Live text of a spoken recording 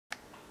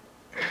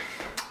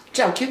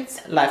Ciao kids,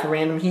 Life of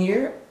Random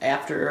here.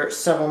 After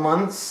several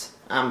months,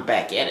 I'm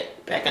back at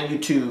it, back on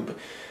YouTube.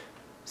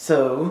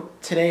 So,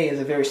 today is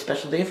a very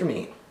special day for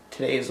me.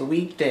 Today is a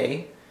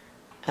weekday,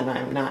 and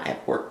I'm not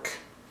at work.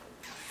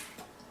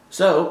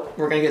 So,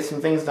 we're going to get some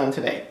things done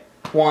today.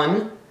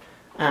 One,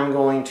 I'm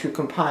going to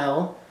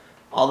compile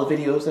all the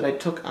videos that I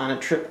took on a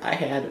trip I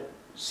had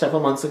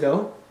several months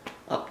ago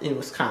up in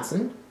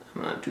Wisconsin.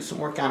 I'm going to do some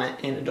work on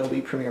it in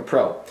Adobe Premiere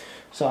Pro.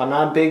 So, I'm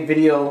not a big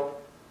video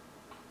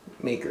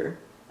maker.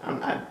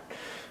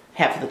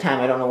 Half of the time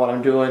I don't know what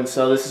I'm doing,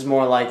 so this is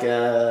more like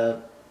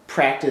a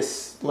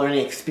practice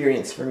learning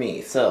experience for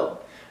me. So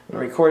I'm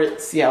going to record it,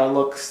 see how it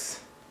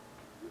looks,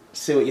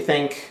 see what you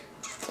think.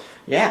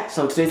 Yeah,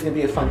 so today's going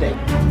to be a fun day.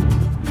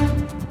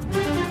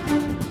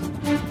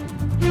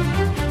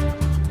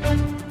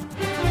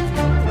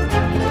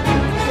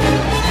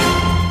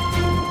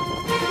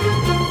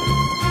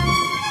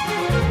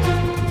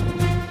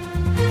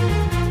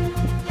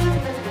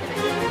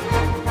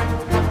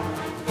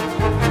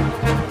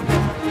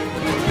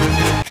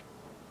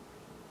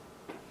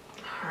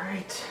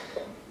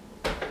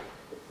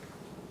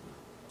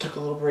 Took a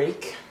little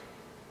break,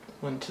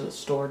 went to the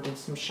store, did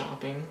some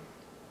shopping,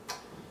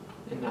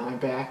 and now I'm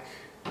back.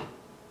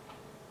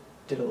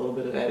 Did a little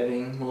bit of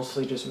editing,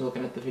 mostly just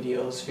looking at the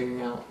videos,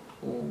 figuring out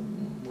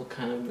what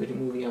kind of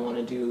movie I want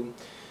to do.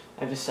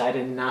 I've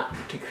decided not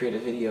to create a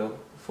video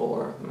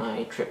for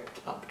my trip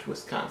up to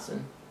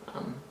Wisconsin.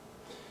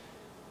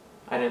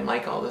 I didn't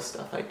like all this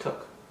stuff I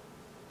took,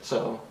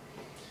 so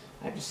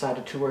I've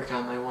decided to work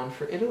on my one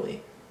for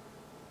Italy.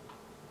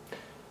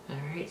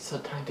 Alright, so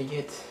time to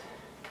get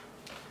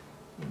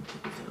into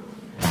the zone.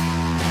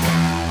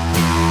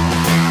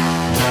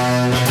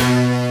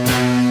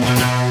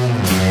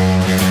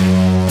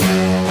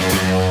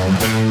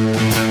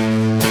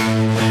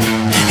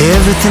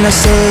 Everything I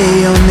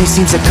say only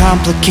seems so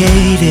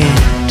complicated.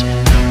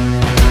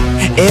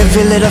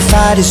 Every little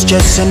fight is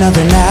just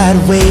another night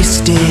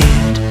wasted.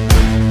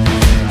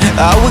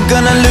 Are we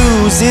gonna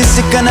lose? Is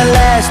it gonna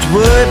last?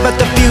 Worried about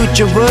the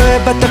future,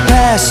 worried about the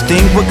past.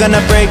 Think we're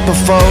gonna break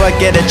before I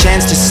get a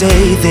chance to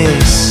say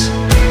this.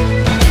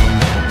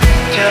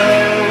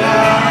 Don't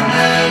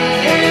wanna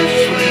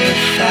live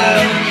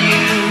without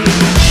you.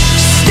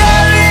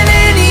 Staring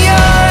in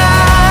your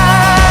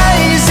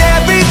eyes,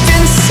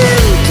 everything simplifies.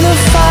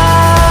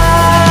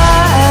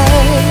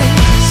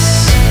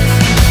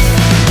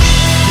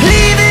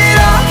 Leave it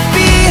all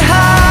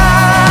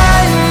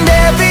behind,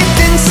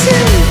 everything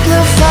simplifies.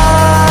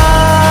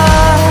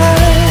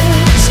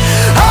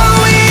 All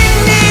we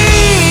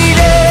need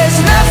is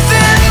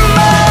nothing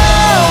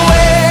more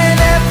when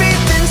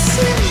everything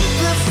simplifies.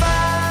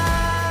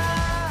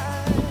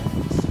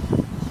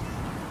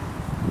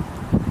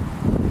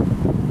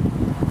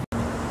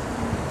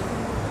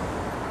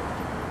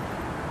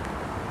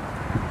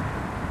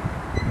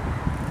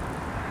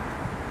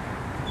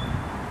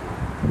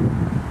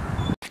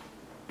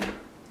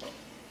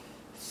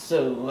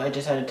 So I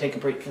decided to take a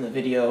break from the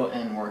video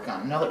and work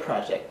on another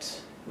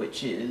project,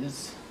 which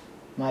is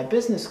my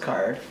business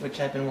card, which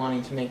I've been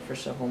wanting to make for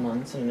several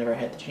months and I never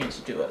had the chance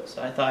to do it.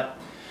 So I thought,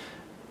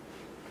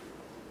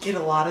 get a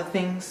lot of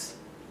things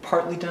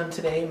partly done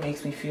today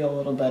makes me feel a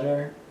little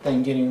better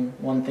than getting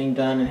one thing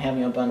done and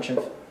having a bunch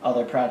of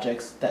other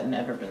projects that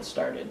never been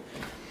started.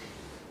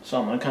 So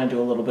I'm going to kind of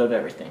do a little bit of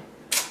everything.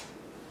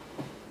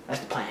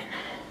 That's the plan.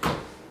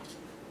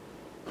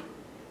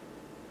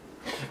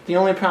 The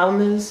only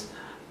problem is,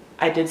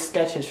 I did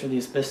sketches for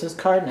this business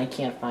card and I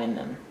can't find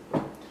them.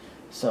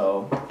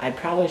 So I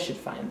probably should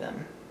find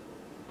them.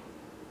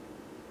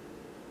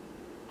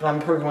 But I'm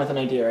working with an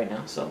idea right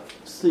now, so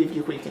see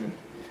if we can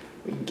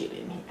get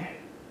in here.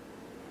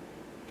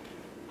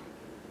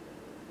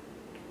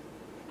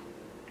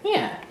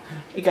 Yeah,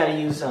 you gotta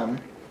use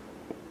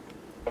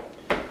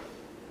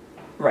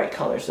right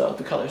colors though,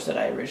 the colors that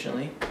I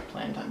originally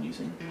planned on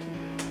using.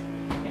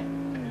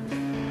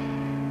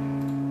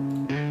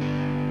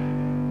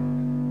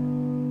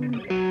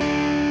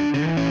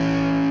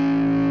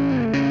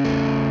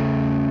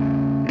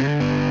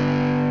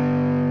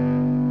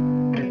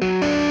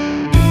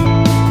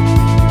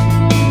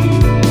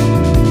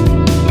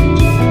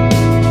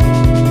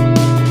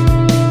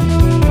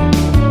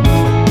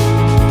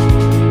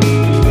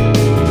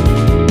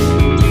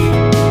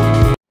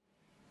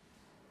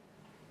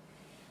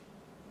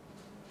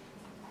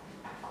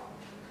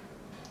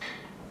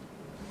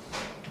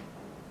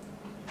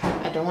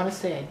 I don't want to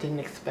say I didn't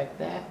expect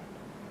that,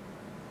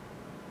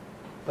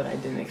 but I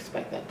didn't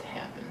expect that to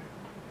happen.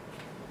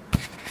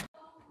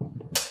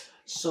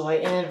 So I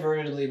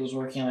inadvertently was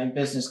working on my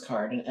business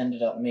card and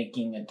ended up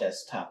making a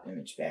desktop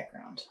image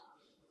background.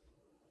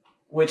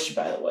 Which,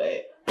 by the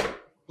way,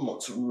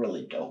 looks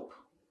really dope.